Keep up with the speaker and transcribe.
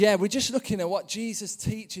Yeah, we're just looking at what Jesus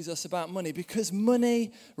teaches us about money, because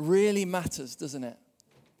money really matters, doesn't it?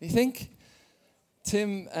 Do you think?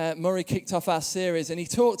 Tim Murray kicked off our series and he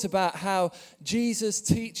talked about how Jesus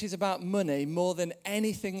teaches about money more than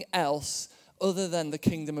anything else other than the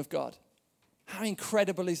kingdom of God. How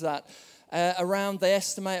incredible is that? They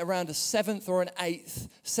estimate around a seventh to an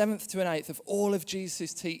eighth of all of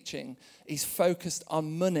Jesus' teaching is focused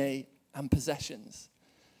on money and possessions.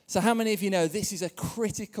 So how many of you know this is a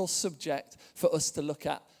critical subject for us to look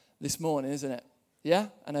at this morning, isn't it? Yeah?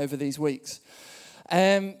 And over these weeks.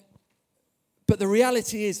 But the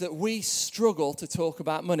reality is that we struggle to talk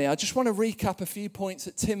about money. I just want to recap a few points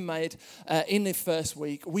that Tim made in the first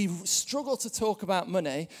week. We struggle to talk about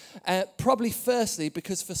money, probably firstly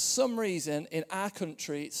because for some reason in our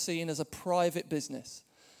country it's seen as a private business.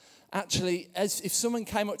 Actually, as if someone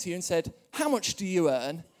came up to you and said, "How much do you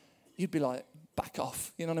earn?" You'd be like, "Back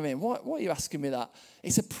off." You know what I mean? Why are you asking me that?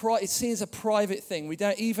 It's seen as a private thing. We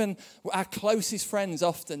don't even, our closest friends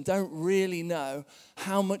often don't really know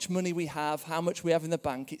how much money we have, how much we have in the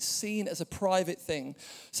bank. It's seen as a private thing.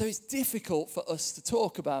 So it's difficult for us to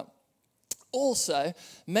talk about. Also,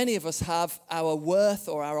 many of us have our worth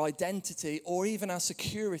or our identity or even our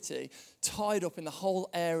security tied up in the whole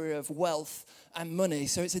area of wealth and money.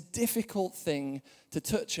 So it's a difficult thing to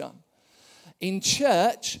touch on. In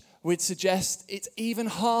church, we'd suggest it's even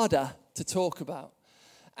harder to talk about.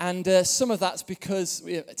 And some of that's because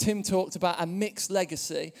Tim talked about a mixed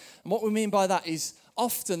legacy. And what we mean by that is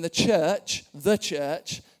often the church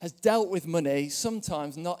has dealt with money,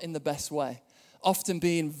 sometimes not in the best way. Often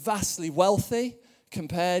being vastly wealthy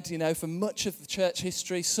compared, for much of the church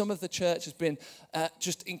history. Some of the church has been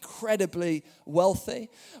just incredibly wealthy.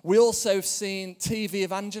 We also have seen TV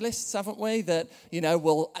evangelists, haven't we, that,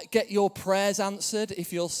 will get your prayers answered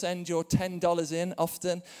if you'll send your $10 in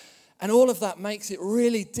often. And all of that makes it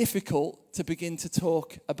really difficult to begin to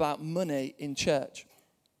talk about money in church.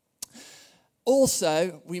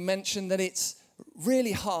 Also, we mentioned that it's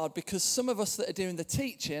really hard because some of us that are doing the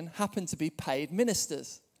teaching happen to be paid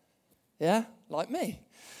ministers. Yeah, like me.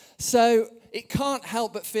 So it can't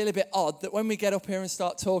help but feel a bit odd that when we get up here and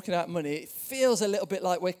start talking about money, it feels a little bit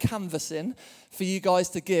like we're canvassing for you guys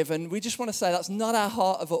to give. And we just want to say that's not our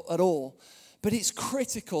heart at all. But it's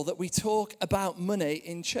critical that we talk about money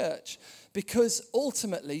in church because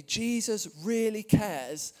ultimately Jesus really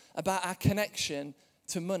cares about our connection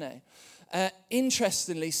to money.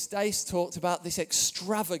 Interestingly, Stace talked about this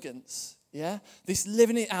extravagance. Yeah, this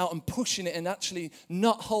living it out and pushing it and actually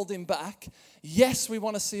not holding back. Yes, we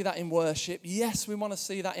want to see that in worship. Yes, we want to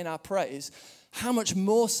see that in our praise. How much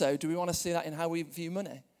more so do we want to see that in how we view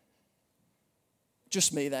money?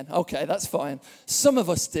 Just me then. Okay, that's fine. Some of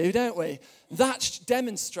us do, don't we? That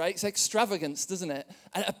demonstrates extravagance, doesn't it?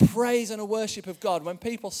 And a praise and a worship of God when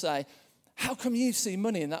people say, "How come you see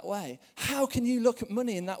money in that way? How can you look at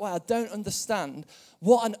money in that way? I don't understand."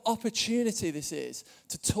 What an opportunity this is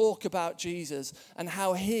to talk about Jesus and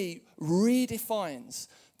how he redefines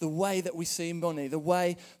the way that we see money, the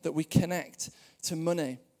way that we connect to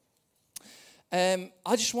money.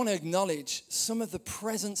 I just want to acknowledge some of the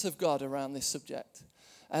presence of God around this subject.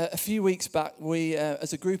 A few weeks back, we,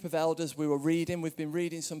 as a group of elders, we've been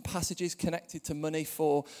reading some passages connected to money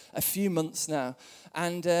for a few months now.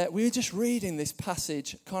 And we were just reading this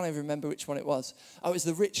passage, can't even remember which one it was. Oh, it was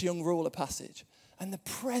the rich young ruler passage. And the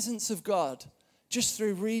presence of God, just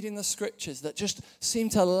through reading the scriptures, that just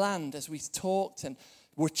seemed to land as we talked and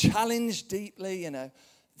were challenged deeply,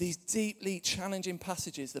 these deeply challenging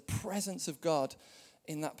passages, the presence of God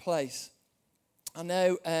in that place. I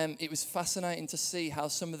know it was fascinating to see how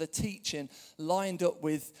some of the teaching lined up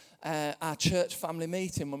with our church family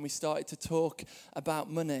meeting when we started to talk about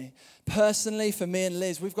money. Personally, for me and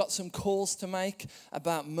Liz, we've got some calls to make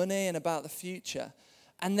about money and about the future.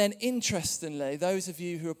 And then interestingly, those of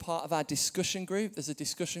you who are part of our discussion group, there's a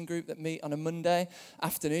discussion group that meet on a Monday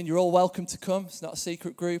afternoon. You're all welcome to come. It's not a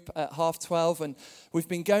secret group at 12:30. And we've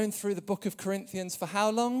been going through the book of Corinthians for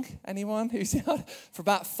how long? Anyone? For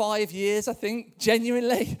about 5 years, I think,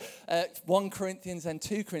 genuinely. 1 Corinthians and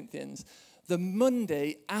 2 Corinthians. The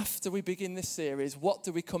Monday after we begin this series, what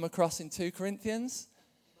do we come across in 2 Corinthians?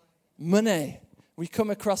 Money. We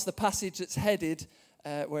come across the passage that's headed,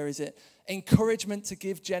 where is it? Encouragement to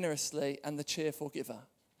give generously and the cheerful giver.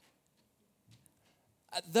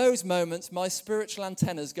 At those moments, my spiritual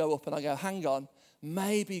antennas go up and I go, hang on,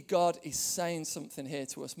 maybe God is saying something here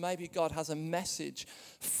to us. Maybe God has a message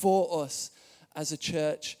for us as a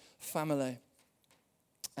church family.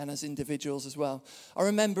 and as individuals as well. I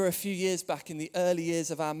remember a few years back in the early years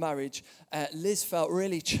of our marriage, Liz felt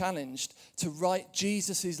really challenged to write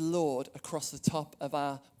Jesus is Lord across the top of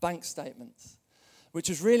our bank statements, which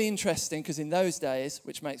was really interesting because in those days,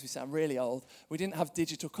 which makes me sound really old, we didn't have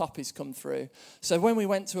digital copies come through. So when we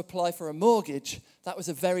went to apply for a mortgage, that was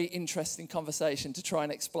a very interesting conversation to try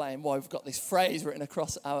and explain why we've got this phrase written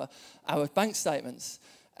across our bank statements.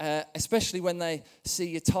 Especially when they see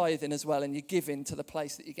you tithing as well and you give in to the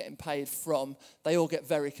place that you're getting paid from. They all get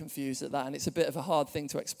very confused at that, and it's a bit of a hard thing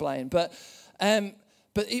to explain. But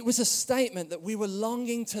it was a statement that we were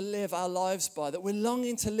longing to live our lives by, that we're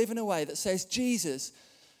longing to live in a way that says, Jesus,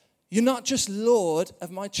 you're not just Lord of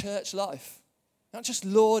my church life, not just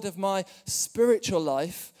Lord of my spiritual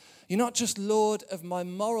life, you're not just Lord of my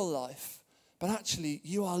moral life, but actually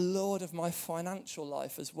you are Lord of my financial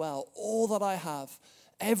life as well. All that I have,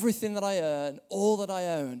 everything that I earn, all that I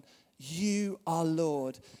own, you are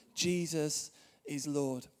Lord. Jesus is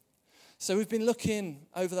Lord. So we've been looking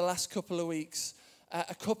over the last couple of weeks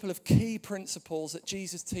at a couple of key principles that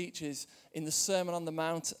Jesus teaches in the Sermon on the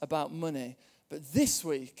Mount about money. But this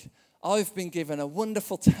week, I've been given a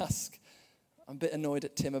wonderful task. I'm a bit annoyed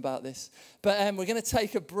at Tim about this. But we're going to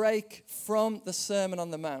take a break from the Sermon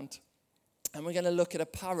on the Mount, and we're going to look at a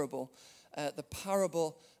parable, the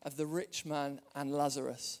parable of the rich man and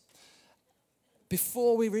Lazarus.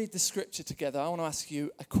 Before we read the scripture together, I want to ask you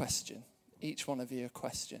a question. Each one of you a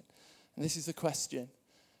question. And this is the question.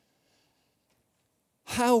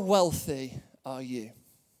 How wealthy are you?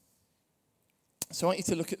 So I want you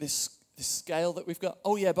to look at this scale that we've got.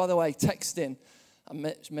 Oh yeah, by the way, text in. I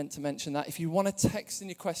meant to mention that. If you want to text in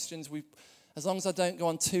your questions, as long as I don't go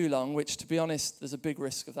on too long, which to be honest, there's a big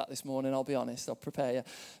risk of that this morning, I'll be honest, I'll prepare you.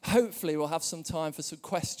 Hopefully we'll have some time for some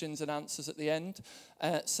questions and answers at the end.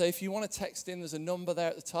 So if you want to text in, there's a number there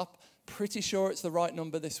at the top. Pretty sure it's the right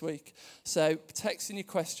number this week. So text in your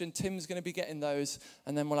question, Tim's going to be getting those,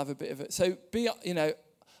 and then we'll have a bit of it. So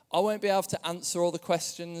I won't be able to answer all the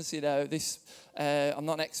questions, I'm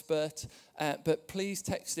not an expert, but please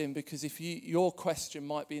text in because if your question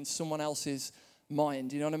might be in someone else's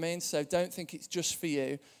mind, you know what I mean? So don't think it's just for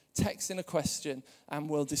you. Text in a question and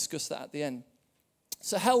we'll discuss that at the end.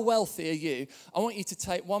 So how wealthy are you? I want you to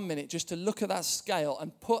take 1 minute just to look at that scale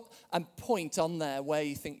and point on there where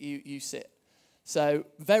you think you sit. So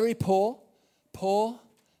very poor,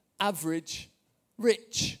 average,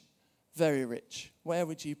 rich, very rich. Where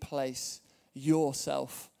would you place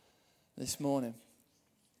yourself this morning?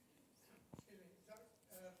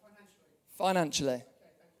 Financially.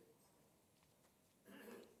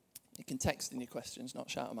 You can text in your questions, not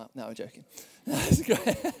shout them out. No, I'm joking. It's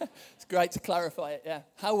great. It's great to clarify it, yeah.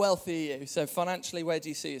 How wealthy are you? So financially, where do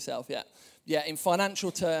you see yourself? Yeah, in financial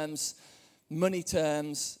terms, money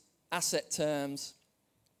terms, asset terms.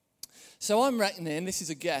 So I'm reckoning, this is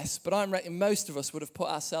a guess, but I'm reckoning most of us would have put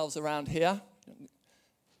ourselves around here.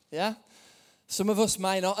 Yeah? Some of us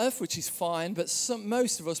may not have, which is fine, but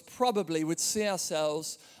most of us probably would see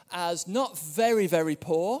ourselves as not very, very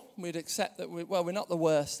poor. We'd accept that we're not the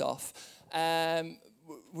worst off.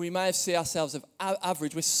 We may have seen ourselves as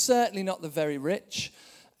average. We're certainly not the very rich,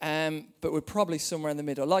 but we're probably somewhere in the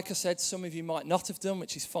middle. Like I said, some of you might not have done,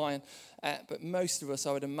 which is fine, but most of us,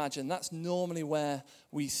 I would imagine, that's normally where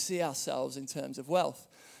we see ourselves in terms of wealth.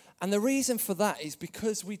 And the reason for that is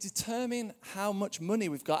because we determine how much money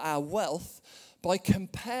we've got, our wealth, by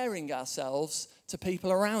comparing ourselves to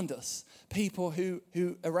people around us, people who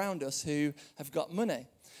around us who have got money.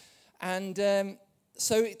 And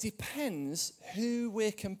so it depends who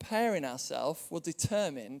we're comparing ourselves will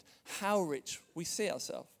determine how rich we see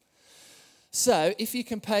ourselves. So if you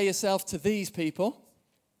compare yourself to these people,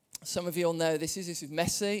 some of you will know this is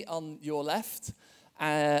Messi on your left.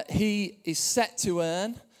 He is set to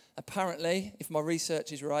earn, apparently, if my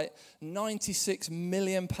research is right, £96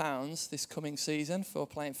 million this coming season for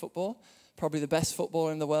playing football. Probably the best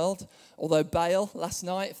footballer in the world. Although Bale last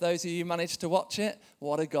night, if those of you managed to watch it,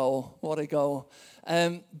 what a goal.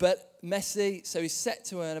 But Messi, so he's set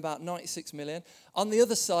to earn about 96 million. On the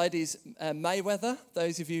other side is Mayweather.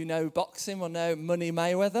 Those of you who know boxing will know Money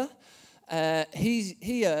Mayweather.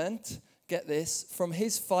 He earned, get this, from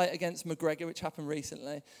his fight against McGregor, which happened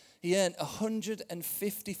recently, he earned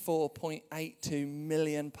 £154.82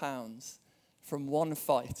 million from one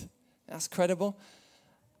fight. That's credible.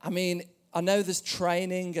 I mean, I know there's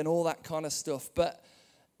training and all that kind of stuff, but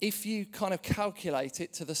if you kind of calculate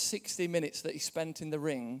it to the 60 minutes that he spent in the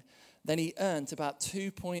ring, then he earned about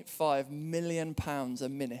 £2.5 million a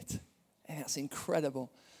minute. And that's incredible.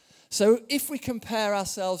 So if we compare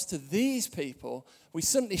ourselves to these people, we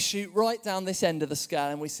suddenly shoot right down this end of the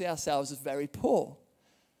scale and we see ourselves as very poor.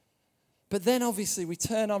 But then obviously we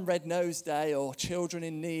turn on Red Nose Day or Children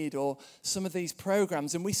in Need or some of these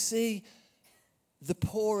programs, and we see the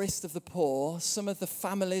poorest of the poor, some of the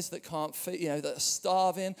families that can't feed, that are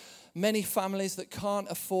starving, many families that can't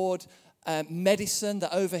afford medicine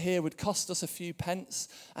that over here would cost us a few pence,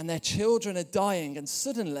 and their children are dying, and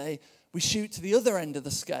suddenly we shoot to the other end of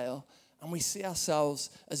the scale and we see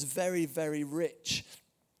ourselves as very, very rich.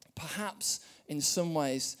 Perhaps in some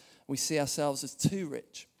ways we see ourselves as too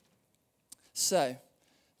rich. So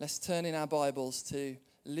let's turn in our Bibles to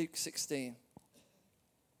Luke 16.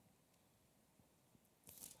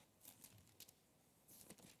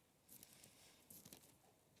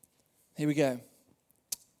 Here we go.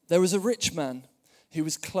 There was a rich man who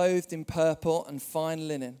was clothed in purple and fine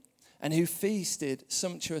linen, and who feasted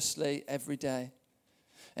sumptuously every day.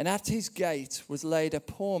 And at his gate was laid a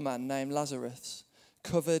poor man named Lazarus,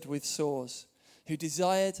 covered with sores, who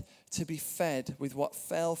desired to be fed with what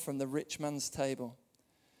fell from the rich man's table.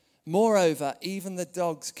 Moreover, even the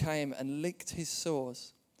dogs came and licked his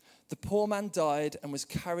sores. The poor man died and was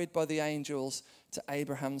carried by the angels to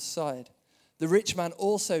Abraham's side. The rich man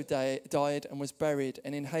also died and was buried,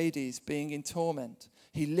 and in Hades, being in torment,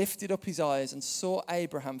 he lifted up his eyes and saw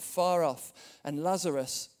Abraham far off and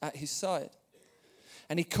Lazarus at his side.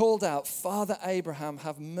 And he called out, Father Abraham,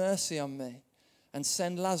 have mercy on me, and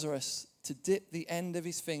send Lazarus to dip the end of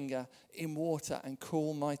his finger in water and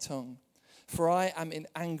cool my tongue, for I am in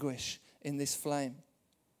anguish in this flame.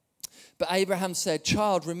 But Abraham said,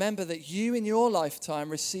 Child, remember that you in your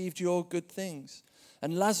lifetime received your good things,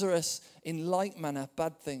 and Lazarus in like manner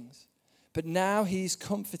bad things. But now he is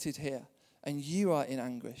comforted here, and you are in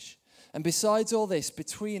anguish. And besides all this,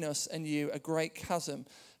 between us and you a great chasm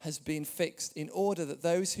has been fixed, in order that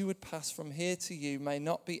those who would pass from here to you may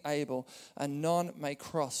not be able, and none may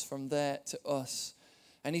cross from there to us.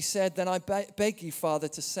 And he said, Then I beg you, Father,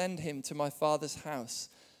 to send him to my father's house,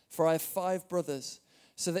 for I have 5 brothers,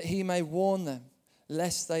 so that he may warn them,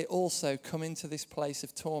 lest they also come into this place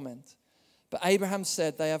of torment. But Abraham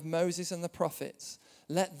said, They have Moses and the prophets,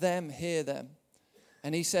 let them hear them.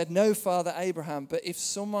 And he said, No, Father Abraham, but if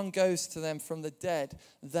someone goes to them from the dead,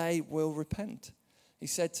 they will repent. He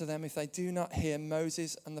said to them, If they do not hear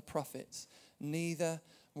Moses and the prophets, neither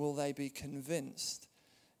will they be convinced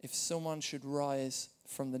if someone should rise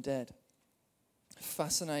from the dead.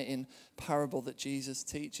 Fascinating parable that Jesus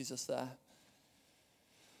teaches us there.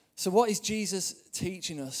 So what is Jesus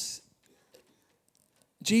teaching us?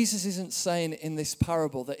 Jesus isn't saying in this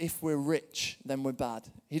parable that if we're rich, then we're bad.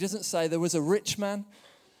 He doesn't say there was a rich man,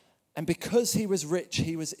 and because he was rich,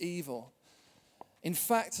 he was evil. In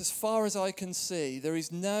fact, as far as I can see, there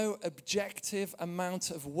is no objective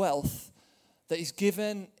amount of wealth that is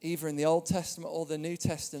given either in the Old Testament or the New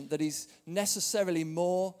Testament that is necessarily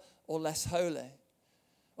more or less holy.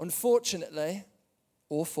 Unfortunately,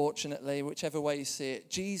 or fortunately, whichever way you see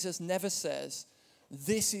it, Jesus never says,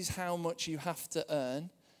 this is how much you have to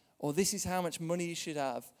earn, or this is how much money you should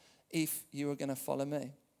have if you are going to follow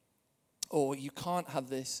me. Or you can't have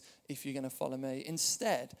this if you're going to follow me.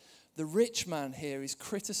 Instead, the rich man here is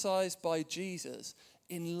criticized by Jesus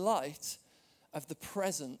in light of the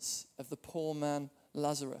presence of the poor man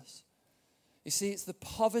Lazarus. You see, it's the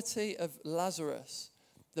poverty of Lazarus,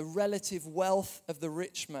 the relative wealth of the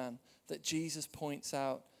rich man, that Jesus points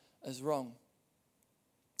out as wrong.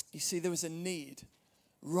 You see, there was a need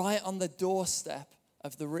right on the doorstep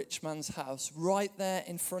of the rich man's house, right there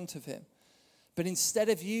in front of him. But instead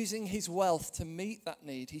of using his wealth to meet that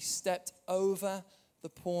need, he stepped over the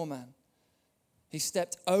poor man. He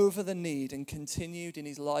stepped over the need and continued in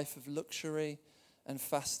his life of luxury and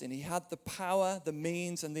fasting. He had the power, the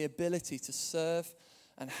means, and the ability to serve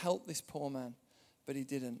and help this poor man, but he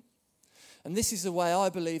didn't. And this is the way I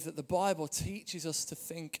believe that the Bible teaches us to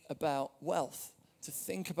think about wealth, to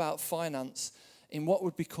think about finance in what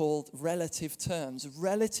would be called relative terms,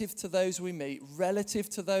 relative to those we meet, relative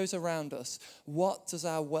to those around us. What does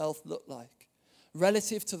our wealth look like?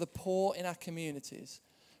 Relative to the poor in our communities,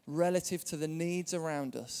 relative to the needs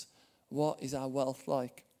around us, what is our wealth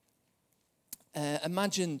like?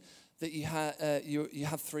 Imagine that you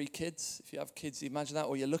have 3 kids. If you have kids, you imagine that,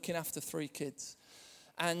 or you're looking after 3 kids.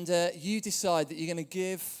 And you decide that you're going to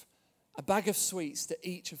give a bag of sweets to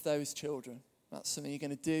each of those children. That's something you're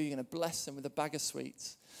going to do. You're going to bless them with a bag of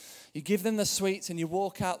sweets. You give them the sweets and you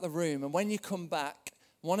walk out the room. And when you come back,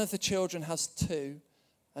 one of the children has 2,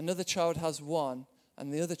 another child has 1,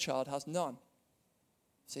 and the other child has none.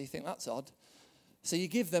 So you think, that's odd. So you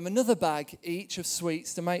give them another bag each of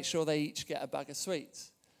sweets to make sure they each get a bag of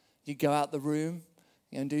sweets. You go out the room,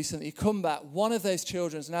 you go and do something. You come back, one of those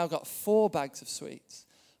children's now got 4 bags of sweets.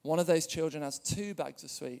 One of those children has 2 bags of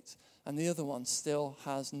sweets. and the other one still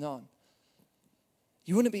has none.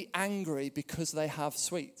 You wouldn't be angry because they have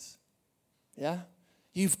sweets. Yeah?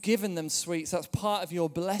 You've given them sweets. That's part of your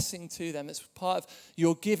blessing to them. It's part of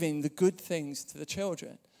your giving the good things to the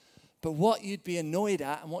children. But what you'd be annoyed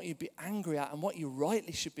at and what you'd be angry at and what you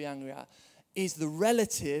rightly should be angry at is the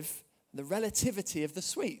relativity of the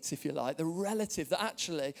sweets, if you like. The relative, that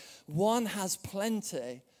actually one has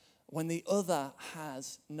plenty when the other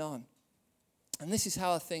has none. And this is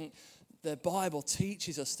how I think the Bible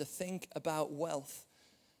teaches us to think about wealth.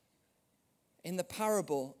 In the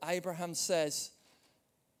parable, Abraham says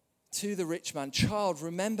to the rich man, "Child,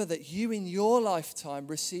 remember that you in your lifetime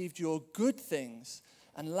received your good things,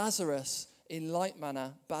 and Lazarus in like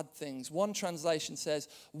manner bad things." One translation says,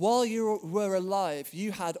 "While you were alive,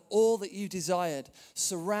 you had all that you desired,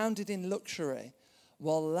 surrounded in luxury,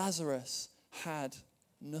 while Lazarus had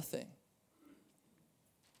nothing."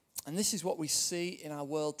 And this is what we see in our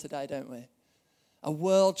world today, don't we? A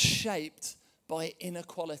world shaped by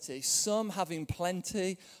inequality, some having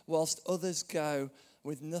plenty whilst others go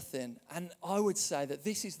with nothing. And I would say that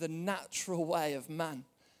this is the natural way of man.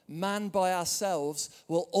 Man by ourselves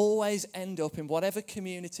will always end up in whatever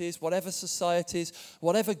communities, whatever societies,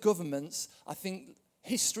 whatever governments. I think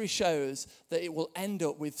history shows that it will end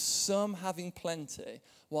up with some having plenty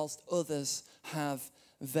whilst others have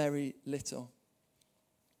very little.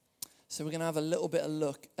 So we're going to have a little bit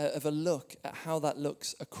of a look at how that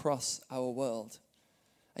looks across our world.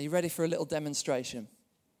 Are you ready for a little demonstration?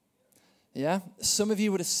 Yeah? Some of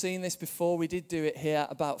you would have seen this before. We did do it here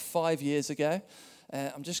about 5 years ago.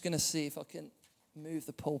 I'm just going to see if I can move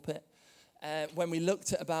the pulpit. When we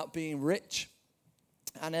looked at about being rich.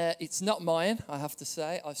 And it's not mine, I have to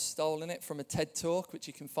say. I've stolen it from a TED Talk, which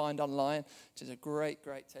you can find online, which is a great,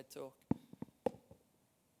 great TED Talk.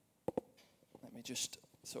 Let me just...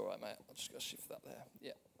 It's all right, mate. I'll just go shift that there.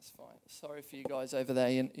 Yeah, that's fine. Sorry for you guys over there.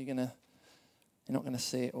 You're not gonna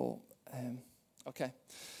see it all. Okay.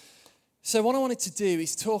 So what I wanted to do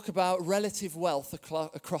is talk about relative wealth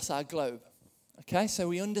across our globe. Okay, so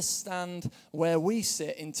we understand where we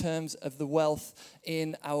sit in terms of the wealth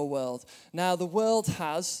in our world. Now, the world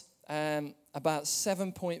has about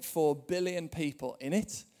 7.4 billion people in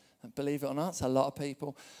it. Believe it or not, it's a lot of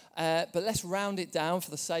people. But let's round it down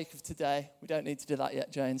for the sake of today. We don't need to do that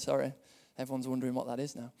yet, Jane, sorry. Everyone's wondering what that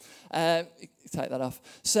is now. Take that off.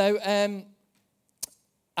 So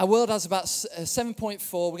our world has about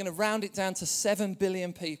 7.4. We're going to round it down to 7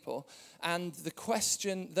 billion people. And the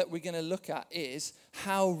question that we're going to look at is,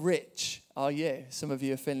 how rich are you? Some of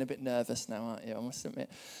you are feeling a bit nervous now, aren't you? I must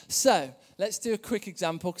admit. So let's do a quick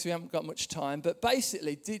example because we haven't got much time. But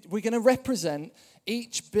basically, we're going to represent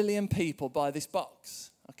each billion people by this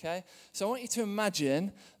box. Okay? So I want you to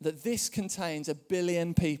imagine that this contains 1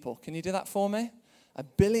 billion people. Can you do that for me? 1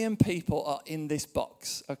 billion people are in this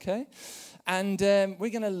box. Okay? And we're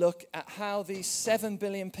going to look at how these 7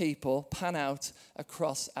 billion people pan out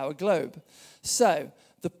across our globe. So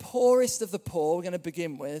the poorest of the poor we're going to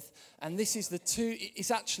begin with, and this is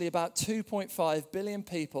it's actually about 2.5 billion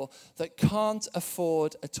people that can't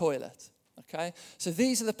afford a toilet. Okay? So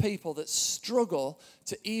these are the people that struggle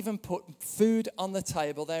to even put food on the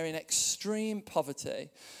table. They're in extreme poverty.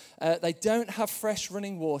 They don't have fresh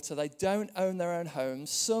running water. They don't own their own homes.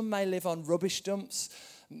 Some may live on rubbish dumps,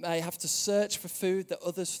 may have to search for food that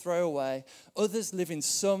others throw away. Others live in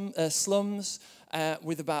some slums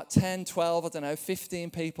with about 10, 12,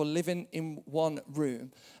 15 people living in one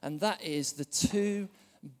room. And that is the 2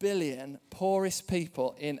 billion poorest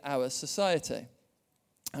people in our society.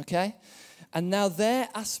 Okay? And now their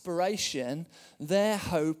aspiration, their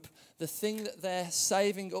hope, the thing that they're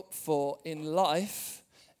saving up for in life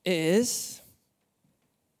is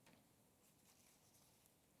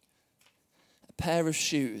a pair of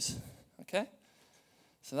shoes. Okay?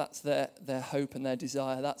 So that's their hope and their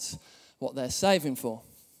desire. That's what they're saving for.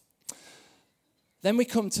 Then we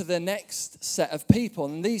come to the next set of people,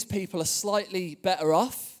 and these people are slightly better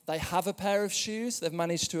off. They have a pair of shoes. They've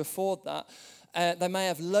managed to afford that. They may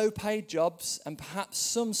have low-paid jobs and perhaps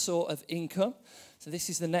some sort of income. So this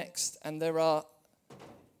is the next, and there are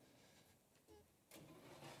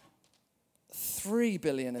 3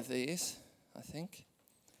 billion of these, I think.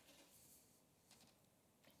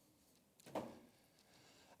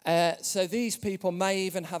 So these people may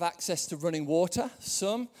even have access to running water.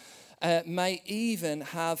 Some may even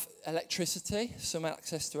have electricity. Some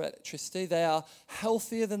access to electricity. They are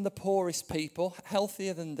healthier than the poorest people,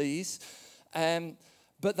 healthier than these.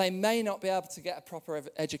 But they may not be able to get a proper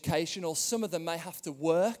education, or some of them may have to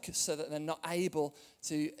work so that they're not able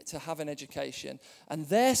to have an education. And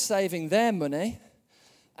they're saving their money,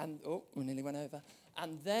 and we nearly went over.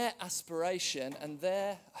 And their aspiration and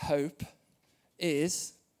their hope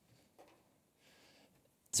is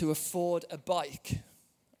to afford a bike,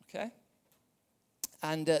 okay?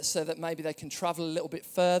 And so that maybe they can travel a little bit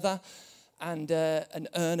further and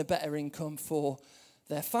earn a better income for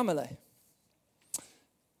their family.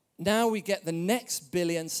 Now we get the next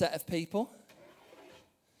billion set of people.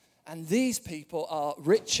 And these people are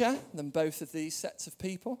richer than both of these sets of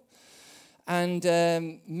people. And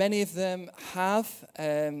many of them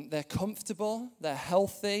they're comfortable, they're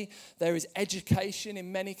healthy, there is education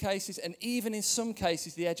in many cases, and even in some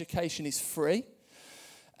cases the education is free.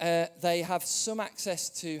 They have some access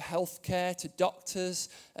to healthcare, to doctors,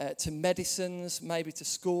 to medicines, maybe to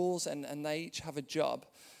schools, and they each have a job.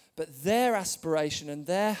 But their aspiration and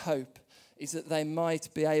their hope is that they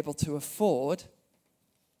might be able to afford,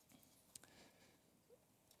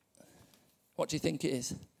 what do you think it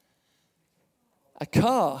is? A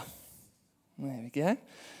car. There we go.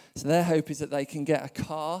 So their hope is that they can get a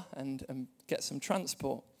car and get some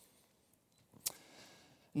transport.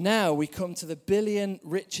 Now we come to the billion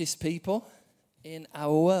richest people in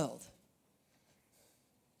our world.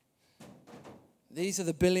 These are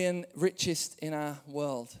the billion richest in our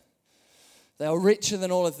world. They are richer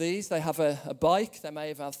than all of these. They have a bike. They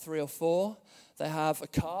may even have 3 or 4. They have a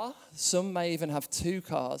car. Some may even have 2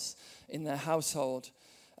 cars in their household.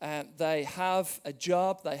 They have a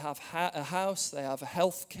job, they have a house, they have a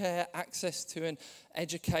health care, access to an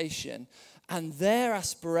education. And their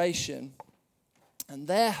aspiration and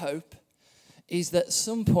their hope is that at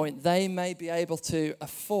some point they may be able to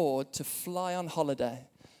afford to fly on holiday,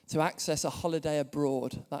 to access a holiday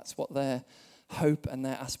abroad. That's what their hope and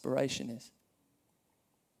their aspiration is.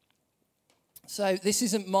 So this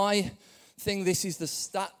isn't my thing, this is the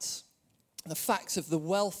stats. The facts of the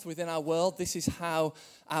wealth within our world. This is how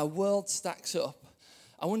our world stacks up.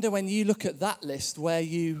 I wonder when you look at that list where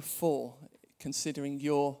you fall, considering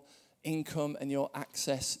your income and your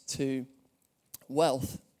access to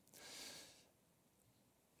wealth.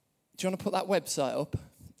 Do you want to put that website up?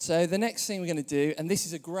 So the next thing we're going to do, and this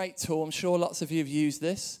is a great tool, I'm sure lots of you have used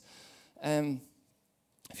this.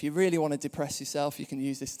 If you really want to depress yourself, you can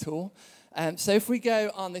use this tool. So if we go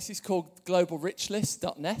on, this is called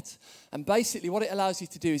globalrichlist.net, and basically what it allows you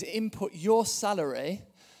to do is input your salary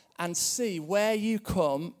and see where you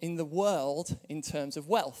come in the world in terms of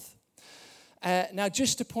wealth. Now,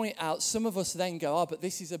 just to point out, some of us then go, but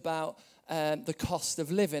this is about the cost of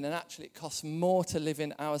living, and actually it costs more to live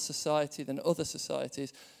in our society than other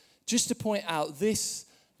societies. Just to point out, this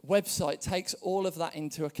website takes all of that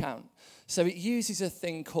into account. So it uses a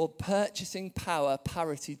thing called purchasing power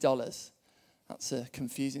parity dollars. That's a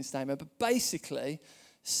confusing statement, but basically,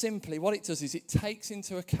 simply what it does is it takes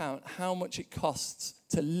into account how much it costs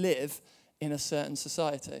to live in a certain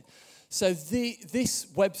society. So this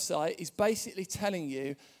website is basically telling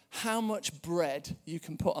you how much bread you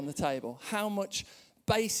can put on the table, how much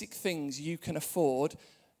basic things you can afford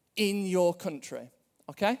in your country,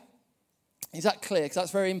 okay? Is that clear? Because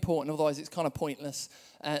that's very important, otherwise it's kind of pointless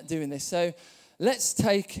doing this. So let's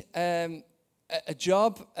take a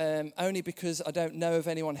job, only because I don't know of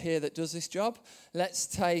anyone here that does this job. Let's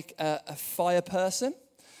take a fire person.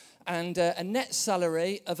 And a net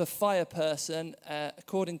salary of a fire person,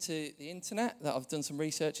 according to the internet, that I've done some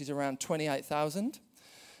research, is around 28,000.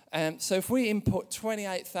 So if we input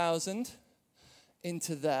 28,000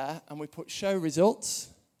 into there and we put show results,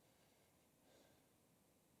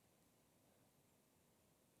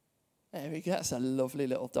 there we go. That's a lovely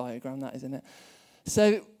little diagram, that, isn't it?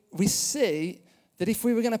 So we see that if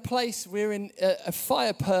we were going to place, we're in a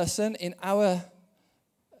fire person in our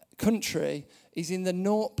country is in the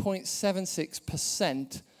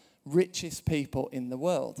 0.76% richest people in the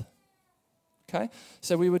world. Okay?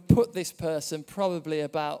 So we would put this person probably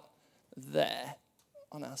about there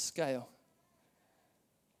on our scale.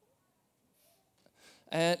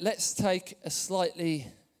 Let's take a slightly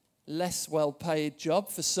less well-paid job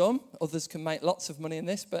for some. Others can make lots of money in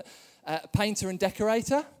this, but a painter and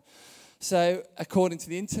decorator. So according to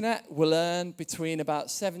the internet, we'll earn between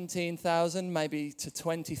about 17,000 maybe to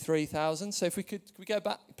 23,000. So if we go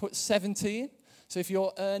back, put 17. So if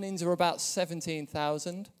your earnings are about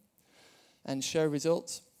 17,000 and show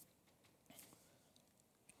results,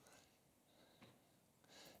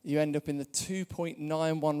 you end up in the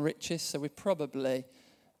 2.91 richest. So we're probably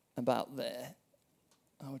about there,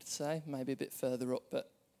 I would say. Maybe a bit further up,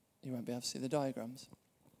 but you won't be able to see the diagrams.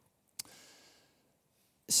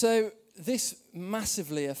 So this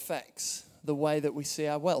massively affects the way that we see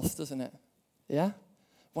our wealth, doesn't it? Yeah?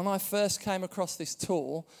 When I first came across this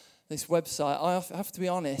tool, this website, I have to be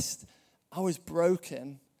honest, I was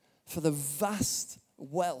broken for the vast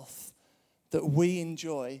wealth that we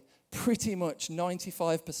enjoy, pretty much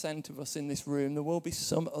 95% of us in this room, there will be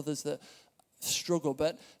some others that struggle,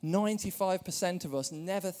 but 95% of us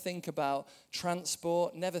never think about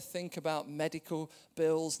transport, never think about medical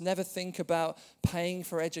bills, never think about paying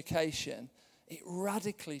for education. It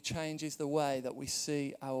radically changes the way that we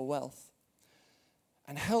see our wealth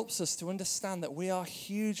and helps us to understand that we are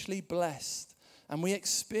hugely blessed, and we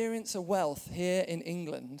experience a wealth here in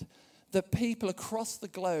England that people across the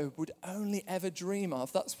globe would only ever dream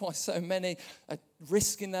of. That's why so many are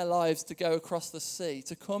risking their lives to go across the sea,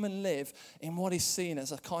 to come and live in what is seen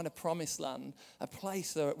as a kind of promised land, a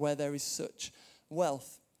place where there is such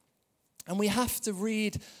wealth. And we have to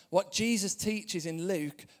read what Jesus teaches in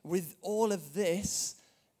Luke with all of this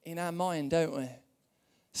in our mind, don't we?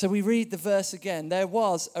 So we read the verse again. There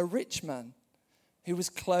was a rich man who was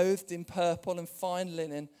clothed in purple and fine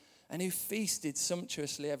linen, and who feasted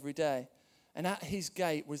sumptuously every day. And at his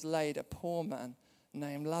gate was laid a poor man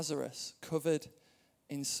named Lazarus, covered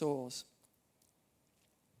in sores.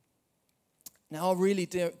 Now, I really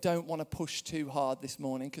don't want to push too hard this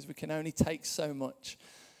morning because we can only take so much.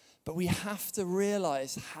 But we have to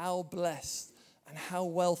realize how blessed and how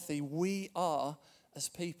wealthy we are as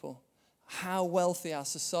people. How wealthy our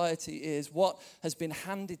society is, what has been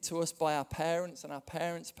handed to us by our parents and our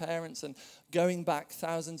parents' parents, and going back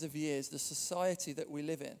thousands of years, the society that we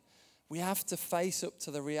live in. We have to face up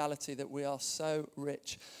to the reality that we are so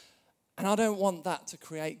rich. And I don't want that to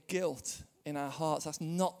create guilt in our hearts. That's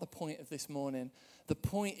not the point of this morning. The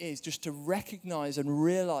point is just to recognize and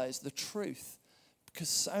realize the truth, because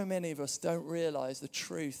so many of us don't realize the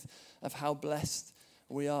truth of how blessed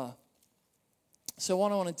we are. So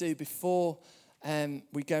what I want to do before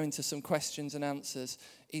we go into some questions and answers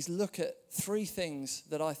is look at three things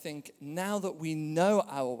that I think, now that we know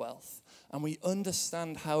our wealth and we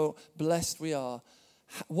understand how blessed we are,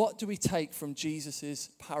 what do we take from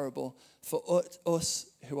Jesus' parable for us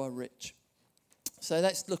who are rich? So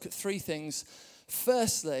let's look at three things.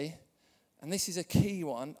 Firstly, and this is a key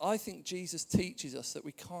one, I think Jesus teaches us that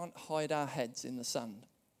we can't hide our heads in the sand.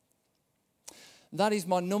 That is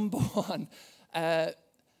my number one.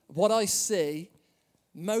 What I see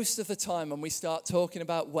most of the time when we start talking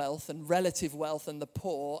about wealth and relative wealth and the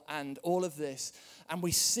poor and all of this, and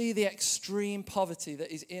we see the extreme poverty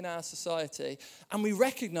that is in our society, and we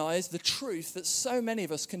recognize the truth that so many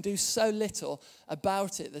of us can do so little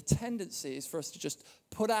about it, the tendency is for us to just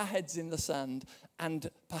put our heads in the sand and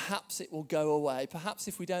perhaps it will go away. Perhaps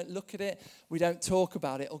if we don't look at it, we don't talk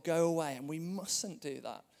about it, it'll go away, and we mustn't do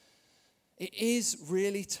that. It is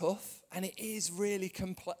really tough and it is really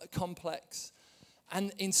complex.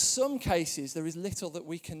 And in some cases, there is little that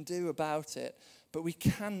we can do about it, but we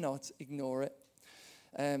cannot ignore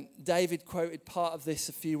it. David quoted part of this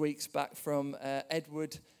a few weeks back from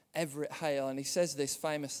Edward Everett Hale, and he says this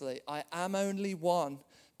famously: "I am only one,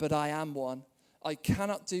 but I am one. I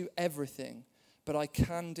cannot do everything, but I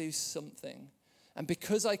can do something. And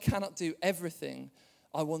because I cannot do everything,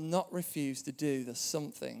 I will not refuse to do the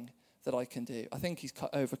something that I can do." I think he's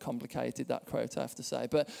overcomplicated that quote, I have to say.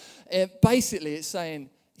 But basically it's saying,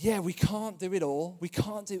 yeah, we can't do it all. We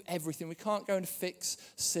can't do everything. We can't go and fix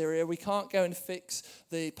Syria. We can't go and fix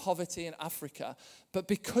the poverty in Africa. But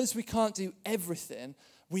because we can't do everything,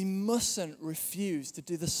 we mustn't refuse to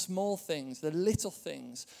do the small things, the little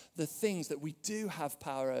things, the things that we do have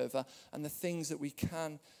power over, and the things that we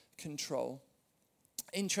can control.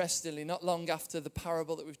 Interestingly, not long after the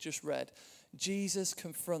parable that we've just read, Jesus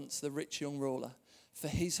confronts the rich young ruler for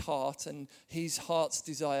his heart and his heart's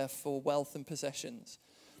desire for wealth and possessions.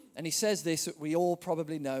 And he says this, that we all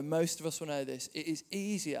probably know, most of us will know this: it is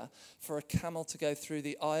easier for a camel to go through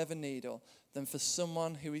the eye of a needle than for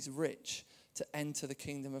someone who is rich to enter the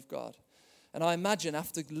kingdom of God. And I imagine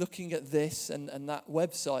after looking at this and that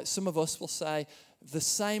website, some of us will say the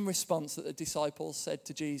same response that the disciples said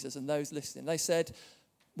to Jesus and those listening. They said,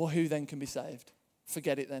 well, who then can be saved?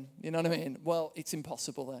 Forget it then. You know what I mean? Well, it's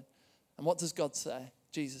impossible then. And what does God say?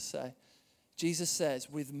 Jesus say? Jesus says,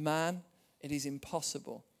 with man it is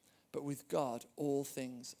impossible, but with God all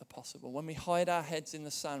things are possible. When we hide our heads in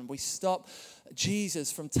the sand, we stop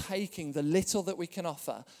Jesus from taking the little that we can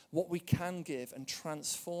offer, what we can give, and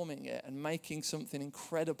transforming it and making something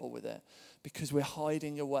incredible with it, because we're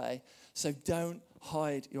hiding away. So don't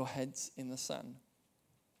hide your heads in the sand.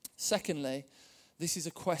 Secondly, this is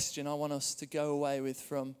a question I want us to go away with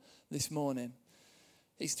from this morning.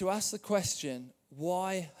 It's to ask the question,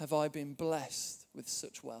 why have I been blessed with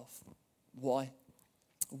such wealth? Why?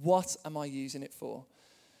 What am I using it for?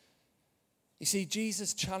 You see,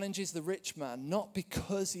 Jesus challenges the rich man not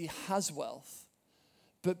because he has wealth,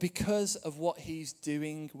 but because of what he's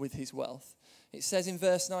doing with his wealth. It says in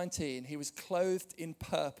verse 19, he was clothed in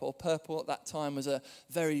purple. Purple at that time was a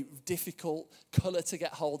very difficult colour to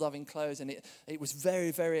get hold of in clothes, and it was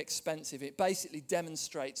very, very expensive. It basically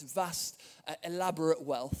demonstrates vast, elaborate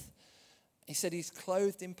wealth. He said he's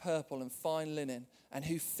clothed in purple and fine linen, and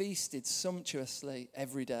who feasted sumptuously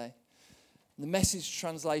every day. The Message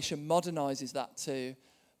translation modernizes that too.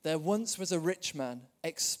 There once was a rich man,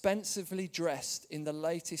 expensively dressed in the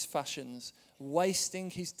latest fashions, wasting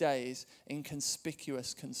his days in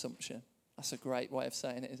conspicuous consumption. That's a great way of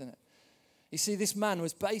saying it, isn't it? You see, this man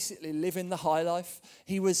was basically living the high life.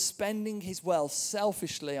 He was spending his wealth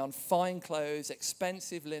selfishly on fine clothes,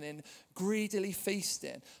 expensive linen, greedily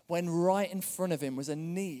feasting, when right in front of him was a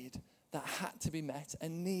need that had to be met, a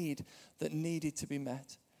need that needed to be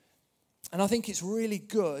met. And I think it's really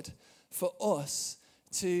good for us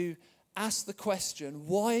to ask the question,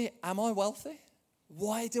 why am I wealthy?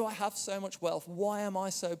 Why do I have so much wealth? Why am I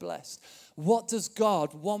so blessed? What does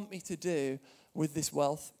God want me to do with this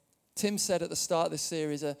wealth? Tim said at the start of this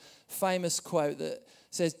series a famous quote that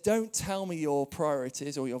says, don't tell me your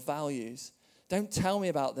priorities or your values. Don't tell me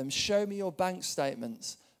about them. Show me your bank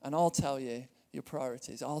statements and I'll tell you your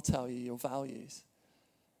priorities. I'll tell you your values.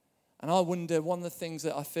 And I wonder, one of the things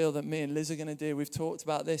that I feel that me and Liz are going to do, we've talked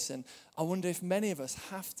about this, and I wonder if many of us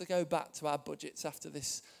have to go back to our budgets after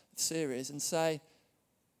this series and say,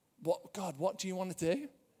 God, what do you want to do?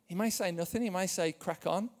 He may say nothing. He may say, crack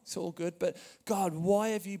on. It's all good. But God, why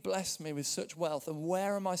have you blessed me with such wealth? And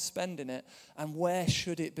where am I spending it? And where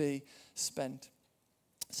should it be spent?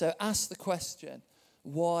 So ask the question,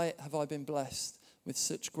 why have I been blessed with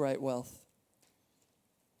such great wealth?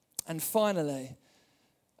 And finally,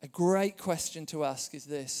 a great question to ask is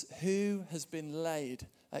this: who has been laid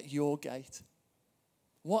at your gate?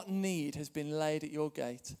 What need has been laid at your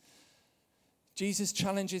gate? Jesus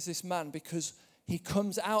challenges this man because he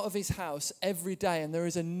comes out of his house every day and there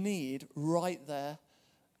is a need right there,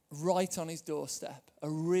 right on his doorstep, a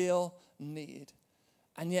real need.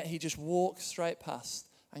 And yet he just walks straight past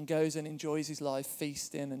and goes and enjoys his life,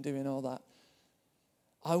 feasting and doing all that.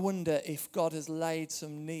 I wonder if God has laid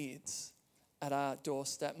some needs at our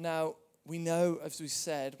doorstep. Now, we know, as we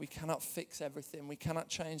said, we cannot fix everything. We cannot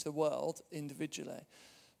change the world individually.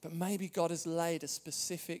 But maybe God has laid a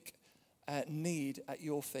specific need at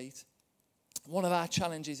your feet. One of our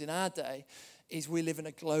challenges in our day is we live in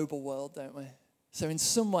a global world, don't we? So in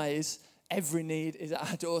some ways, every need is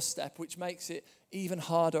at our doorstep, which makes it even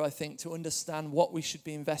harder, I think, to understand what we should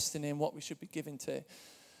be investing in, what we should be giving to.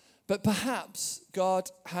 But perhaps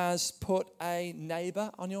God has put a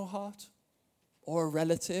neighbor on your heart, or a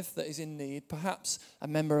relative that is in need, perhaps a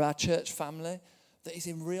member of our church family that is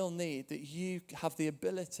in real need, that you have the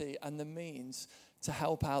ability and the means to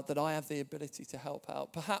help out, that I have the ability to help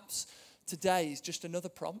out. Perhaps today is just another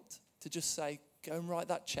prompt to just say, go and write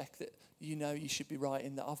that check that you know you should be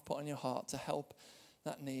writing, that I've put on your heart to help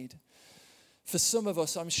that need. For some of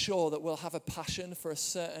us, I'm sure that we'll have a passion for a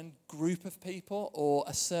certain group of people or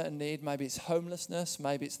a certain need. Maybe it's homelessness,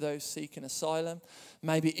 maybe it's those seeking asylum,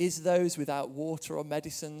 maybe it is those without water or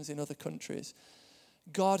medicines in other countries.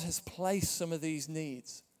 God has placed some of these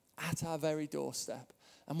needs at our very doorstep.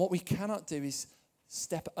 And what we cannot do is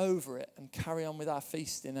step over it and carry on with our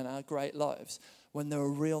feasting and our great lives when there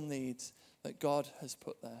are real needs that God has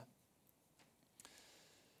put there.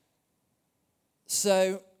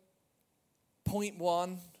 So, point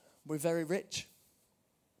one, we're very rich.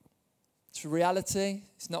 It's a reality.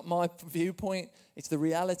 It's not my viewpoint. It's the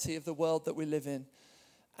reality of the world that we live in.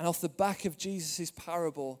 And off the back of Jesus'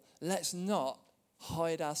 parable, let's not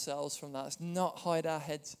hide ourselves from that. Let's not hide our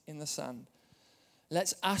heads in the sand.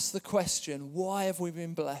 Let's ask the question, why have we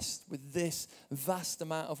been blessed with this vast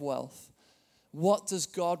amount of wealth? What does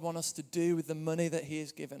God want us to do with the money that he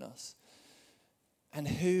has given us? And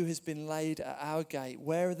who has been laid at our gate?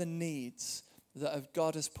 Where are the needs that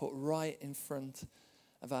God has put right in front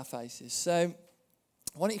of our faces? So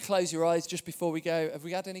why don't you close your eyes just before we go? Have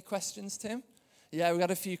we had any questions, Tim? Yeah, we've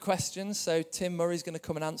got a few questions. So Tim Murray's going to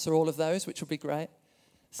come and answer all of those, which will be great.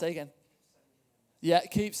 Say again. Yeah,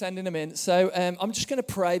 keep sending them in. So I'm just going to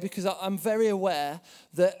pray because I'm very aware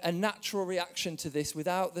that a natural reaction to this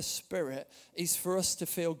without the Spirit is for us to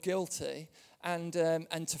feel guilty and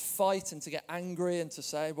to fight and to get angry and to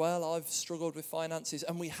say, well, I've struggled with finances.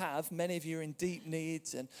 And we have. Many of you are in deep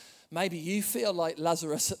needs and maybe you feel like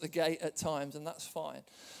Lazarus at the gate at times, and that's fine.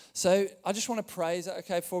 So I just want to pray, is that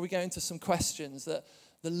okay, before we go into some questions, that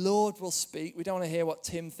the Lord will speak. We don't want to hear what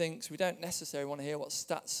Tim thinks. We don't necessarily want to hear what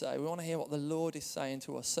stats say. We want to hear what the Lord is saying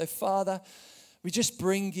to us. So, Father, we just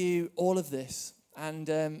bring you all of this. And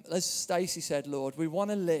as Stacey said, Lord, we want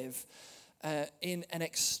to live in an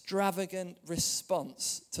extravagant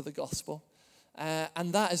response to the gospel.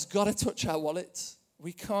 And that has got to touch our wallets.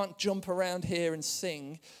 We can't jump around here and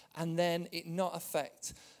sing and then it not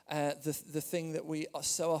affect the thing that we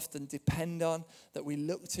so often depend on, that we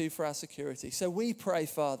look to for our security. So we pray,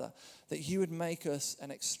 Father, that you would make us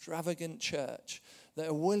an extravagant church that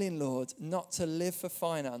are willing, Lord, not to live for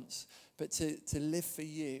finance, but to live for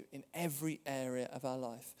you in every area of our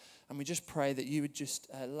life. And we just pray that you would just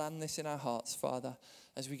land this in our hearts, Father,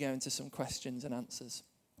 as we go into some questions and answers.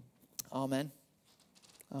 Amen.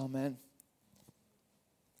 Amen.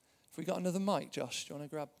 Have we got another mic, Josh? Do you want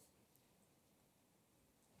to grab?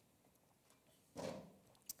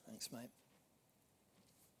 Thanks, mate.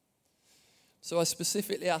 So I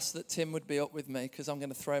specifically asked that Tim would be up with me because I'm going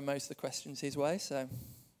to throw most of the questions his way, so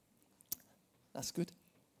that's good.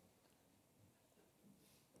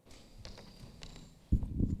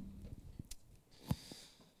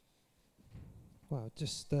 Well,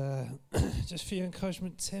 just for your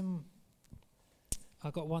encouragement, Tim,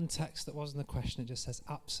 I got one text that wasn't a question. It just says,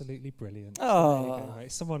 absolutely brilliant. Oh, there you go,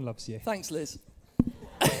 right? Someone loves you. Thanks, Liz.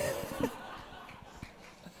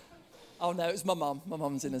 Oh, no, it was my mum. My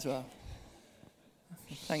mum's in as well.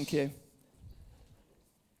 Thank you.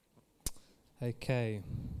 Okay.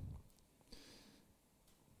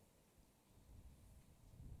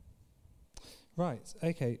 Right,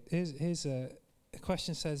 okay. Here's a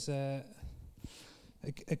question says,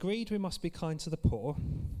 agreed we must be kind to the poor,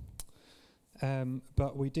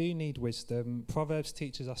 but we do need wisdom. Proverbs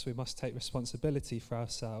teaches us we must take responsibility for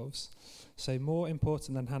ourselves. So more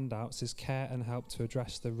important than handouts is care and help to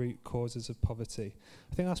address the root causes of poverty.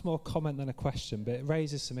 I think that's more a comment than a question, but it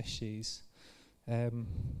raises some issues.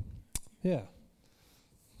 Yeah.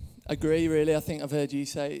 Agree, really. I think I've heard you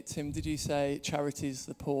say, Tim, did you say charity's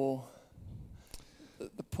the poor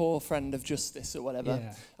friend of justice or whatever?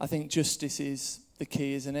 Yeah. I think justice is the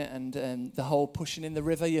key, isn't it? And the whole pushing in the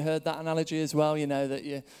river, you heard that analogy as well, you know,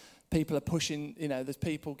 that people are pushing, you know, there's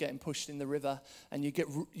people getting pushed in the river and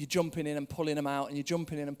you're jumping in and pulling them out and you're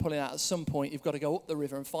jumping in and pulling out. At some point, you've got to go up the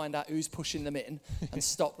river and find out who's pushing them in and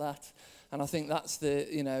stop that. And I think that's the,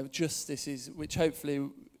 you know, justice is, which hopefully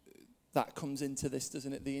that comes into this,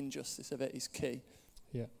 doesn't it? The injustice of it is key.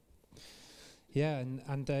 Yeah. Yeah,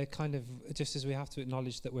 and kind of just as we have to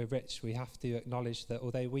acknowledge that we're rich, we have to acknowledge that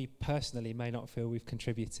although we personally may not feel we've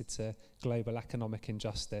contributed to global economic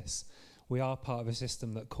injustice, we are part of a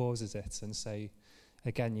system that causes it. And so,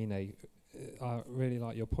 again, you know, I really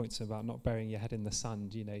like your points about not burying your head in the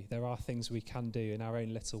sand. You know, there are things we can do in our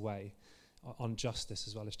own little way on justice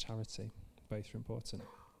as well as charity. Both are important.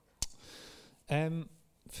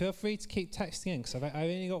 Feel free to keep texting in because I've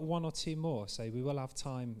only got one or two more, so we will have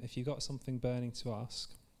time if you've got something burning to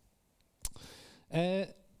ask.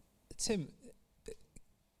 Tim,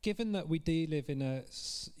 given that we do live in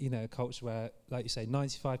a culture where, like you say,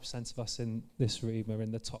 95% of us in this room are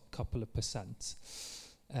in the top couple of percent,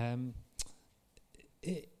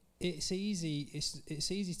 it's easy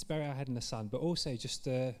to bury our head in the sand, but also just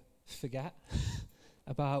to forget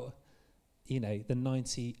about, you know, the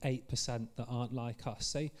 98% that aren't like us.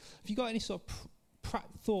 So have you got any sort of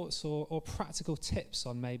thoughts or practical tips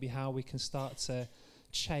on maybe how we can start to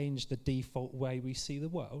change the default way we see the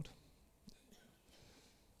world?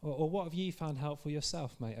 Or what have you found helpful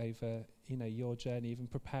yourself, mate, over, you know, your journey, even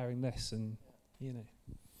preparing this and, you know?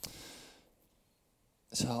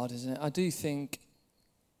 It's hard, isn't it? I do think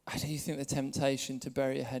the temptation to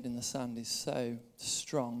bury your head in the sand is so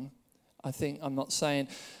strong. I'm not saying,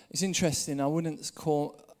 it's interesting, I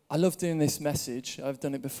love doing this message, I've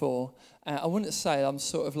done it before. I wouldn't say I'm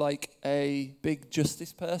sort of like a big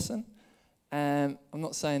justice person. I'm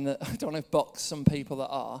not saying that, I don't want to box some people that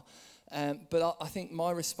are, but I think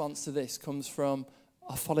my response to this comes from,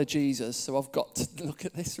 I follow Jesus, so I've got to look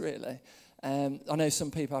at this really. I know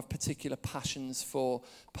some people have particular passions for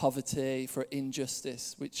poverty, for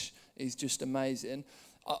injustice, which is just amazing.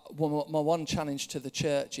 My one challenge to the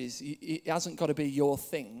church is it hasn't got to be your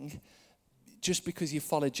thing. Just because you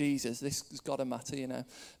follow Jesus, this has got to matter, you know.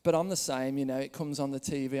 But I'm the same, you know, it comes on the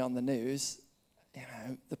TV, on the news, you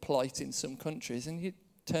know, the plight in some countries, and you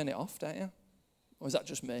turn it off, don't you? Or is that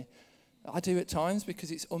just me? I do at times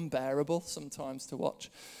because it's unbearable sometimes to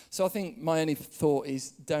watch. So I think my only thought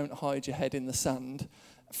is don't hide your head in the sand.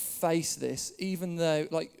 Face this, even though,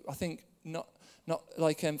 like, I think not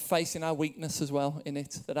like facing our weakness as well in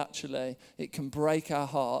it, that actually it can break our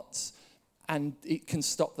hearts and it can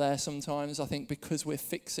stop there sometimes. I think because we're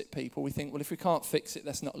fix-it people, we think, well, if we can't fix it,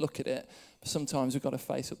 let's not look at it. But sometimes we've got to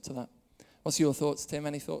face up to that. What's your thoughts, Tim?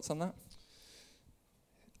 Any thoughts on that?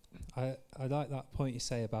 I like that point you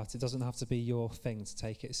say about it doesn't have to be your thing to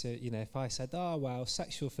take it. So, if I said, oh, well,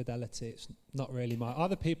 sexual fidelity, it's not really my...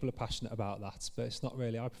 Other people are passionate about that, but it's not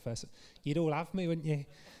really... I prefer... You'd all have me, wouldn't you?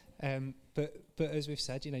 But as we've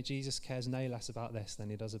said, Jesus cares no less about this than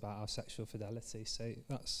he does about our sexual fidelity. So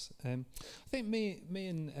that's... I think me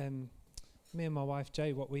and my wife,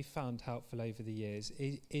 Jo, what we've found helpful over the years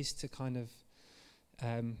is to kind of...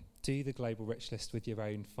 do the Global Rich List with your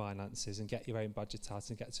own finances and get your own budget out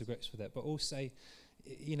and get to grips with it. But also,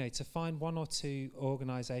 to find one or two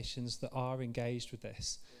organisations that are engaged with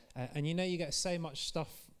this. And you get so much stuff.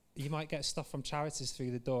 You might get stuff from charities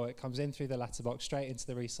through the door. It comes in through the letterbox, straight into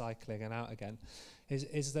the recycling and out again.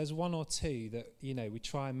 Is there's one or two that, we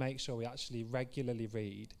try and make sure we actually regularly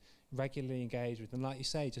read, regularly engage with. And like you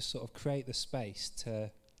say, just sort of create the space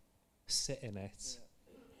to sit in it.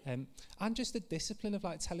 Yeah. And just the discipline of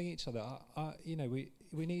telling each other,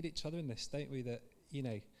 we need each other in this, don't we? That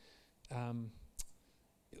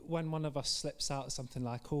when one of us slips out something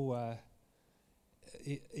like, I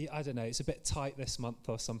don't know, it's a bit tight this month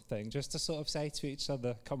or something, just to sort of say to each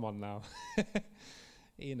other, come on now,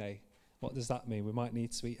 what does that mean? We might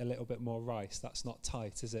need to eat a little bit more rice. That's not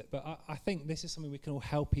tight, is it? But I think this is something we can all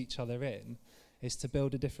help each other in, is to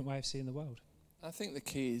build a different way of seeing the world. I think the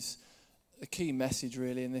key message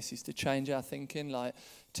really in this is to change our thinking. Like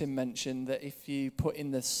Tim mentioned, that if you put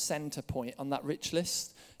in the centre point on that rich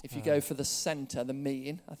list, if you go for the centre, the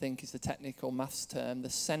mean, I think is the technical maths term, the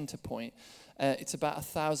centre point, it's about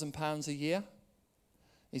 £1,000 a year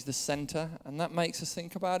is the centre. And that makes us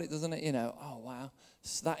think about it, doesn't it? Oh wow,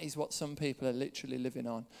 so that is what some people are literally living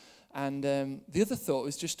on. And the other thought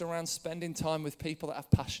was just around spending time with people that have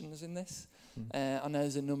passions in this. I know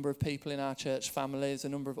there's a number of people in our church family, there's a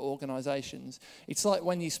number of organisations. It's like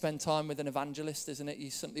when you spend time with an evangelist, isn't it?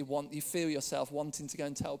 You feel yourself wanting to go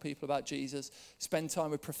and tell people about Jesus. Spend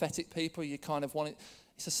time with prophetic people, you kind of want it.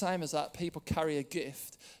 It's the same as that. People carry a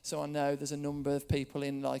gift. So I know there's a number of people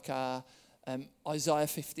in our Isaiah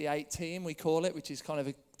 58 team, we call it, which is kind of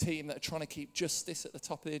a team that are trying to keep justice at the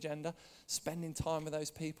top of the agenda. Spending time with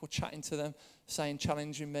those people, chatting to them,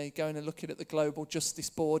 challenging me, going and looking at the Global Justice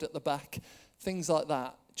Board at the back. Things like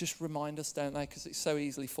that just remind us, don't they? Because it so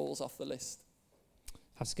easily falls off the list.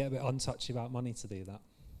 Have to get a bit untouchy about money to do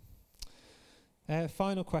that.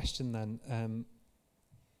 Final question then.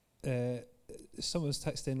 Someone's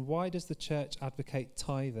texting, why does the church advocate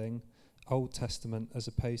tithing Old Testament as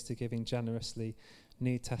opposed to giving generously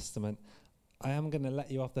New Testament? I am going to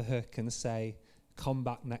let you off the hook and say, come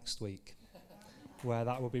back next week, where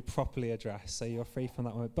that will be properly addressed. So you're free from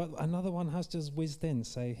that one. But another one has just whizzed in.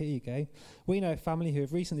 So here you go. We know a family who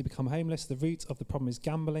have recently become homeless. The root of the problem is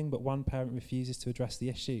gambling, but one parent refuses to address the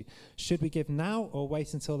issue. Should we give now or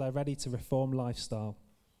wait until they're ready to reform lifestyle?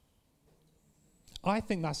 I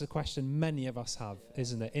think that's a question many of us have,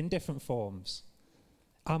 isn't it? In different forms.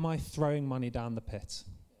 Am I throwing money down the pit?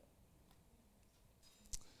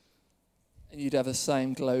 And you'd have the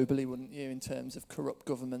same globally, wouldn't you, in terms of corrupt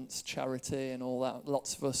governments, charity and all that.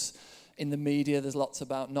 Lots of us in the media, there's lots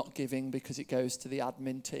about not giving because it goes to the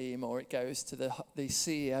admin team or it goes to the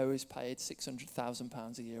CEO who's paid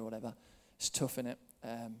 £600,000 a year or whatever. It's tough, innit?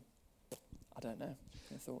 I don't know.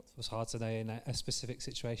 Any thoughts? It's hard to know in a specific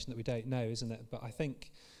situation that we don't know, isn't it? But I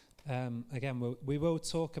think, again, we will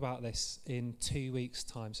talk about this in 2 weeks'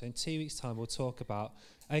 time. So in 2 weeks' time, we'll talk about,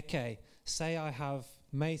 okay, say I have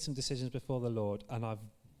made some decisions before the Lord and I'm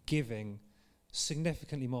giving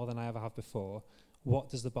significantly more than I ever have before. What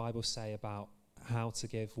does the Bible say about how to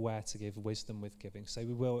give, where to give, wisdom with giving? So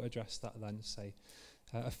we will address that then, say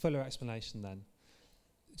a fuller explanation then.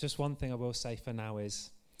 Just one thing I will say for now is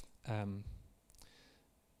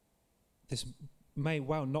this may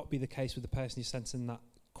well not be the case with the person who sent in that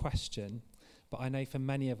question, but I know for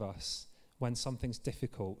many of us, when something's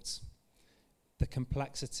difficult, the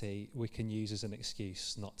complexity we can use as an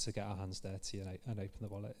excuse not to get our hands dirty and open the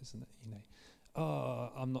wallet, isn't it?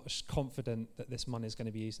 I'm not confident that this money is going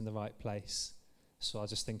to be used in the right place, so I'll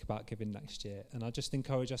just think about giving next year. And I just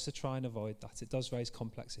encourage us to try and avoid that. It does raise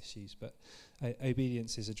complex issues, but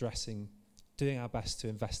obedience is doing our best to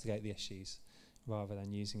investigate the issues rather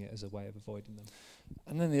than using it as a way of avoiding them.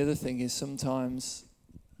 And then the other thing is sometimes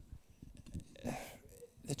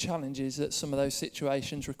the challenge is that some of those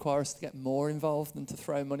situations require us to get more involved than to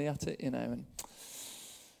throw money at it, and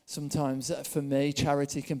sometimes for me,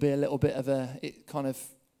 charity can be a little bit of it kind of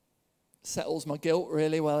settles my guilt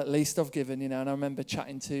really. Well, at least I've given, and I remember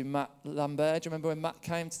chatting to Matt Lambert. Do you remember when Matt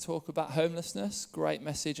came to talk about homelessness? Great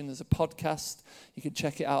message, and there's a podcast, you can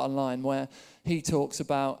check it out online, where he talks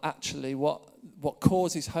about actually what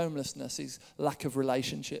causes homelessness is lack of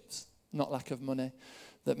relationships, not lack of money.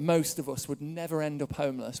 that most of us would never end up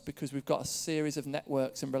homeless because we've got a series of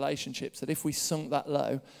networks and relationships that if we sunk that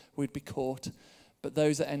low, we'd be caught. But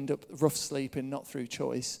those that end up rough sleeping, not through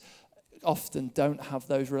choice, often don't have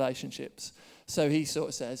those relationships. So he sort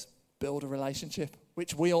of says, build a relationship,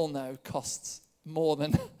 which we all know costs more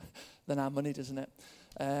than our money, doesn't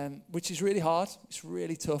it? Which is really hard. It's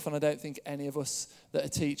really tough, and I don't think any of us that are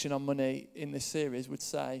teaching on money in this series would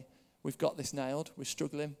say, we've got this nailed, we're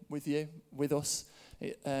struggling with you, with us.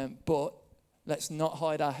 But let's not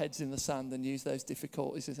hide our heads in the sand and use those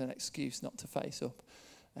difficulties as an excuse not to face up.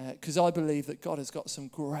 Because I believe that God has got some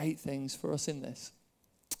great things for us in this.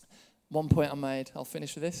 One point I made, I'll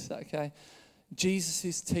finish with this, is that okay?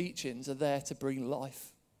 Jesus' teachings are there to bring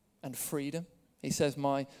life and freedom. He says,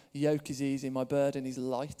 my yoke is easy, my burden is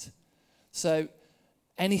light. So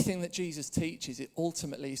anything that Jesus teaches, it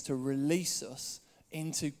ultimately is to release us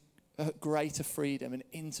into greater freedom and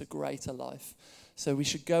into greater life. So we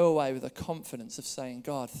should go away with a confidence of saying,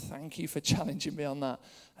 God, thank you for challenging me on that.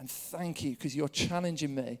 And thank you because you're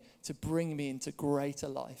challenging me to bring me into greater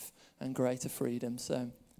life and greater freedom. So